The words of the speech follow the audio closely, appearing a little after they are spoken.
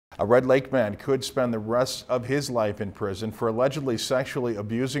A Red Lake man could spend the rest of his life in prison for allegedly sexually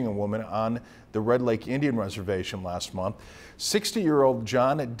abusing a woman on the Red Lake Indian Reservation last month. 60-year-old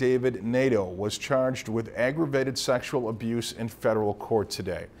John David Neadeau was charged with aggravated sexual abuse in federal court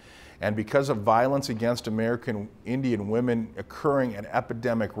today. And because of violence against American Indian women occurring at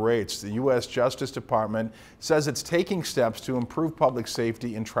epidemic rates, the U.S. Justice Department says it's taking steps to improve public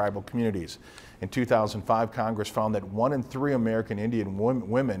safety in tribal communities. In 2005, Congress found that 1 in 3 American Indian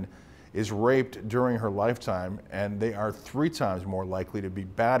women is raped during her lifetime, and they are 3 times more likely to be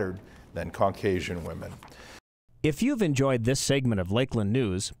battered than Caucasian women. If you've enjoyed this segment of Lakeland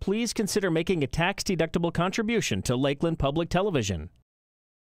News, please consider making a tax-deductible contribution to Lakeland Public Television.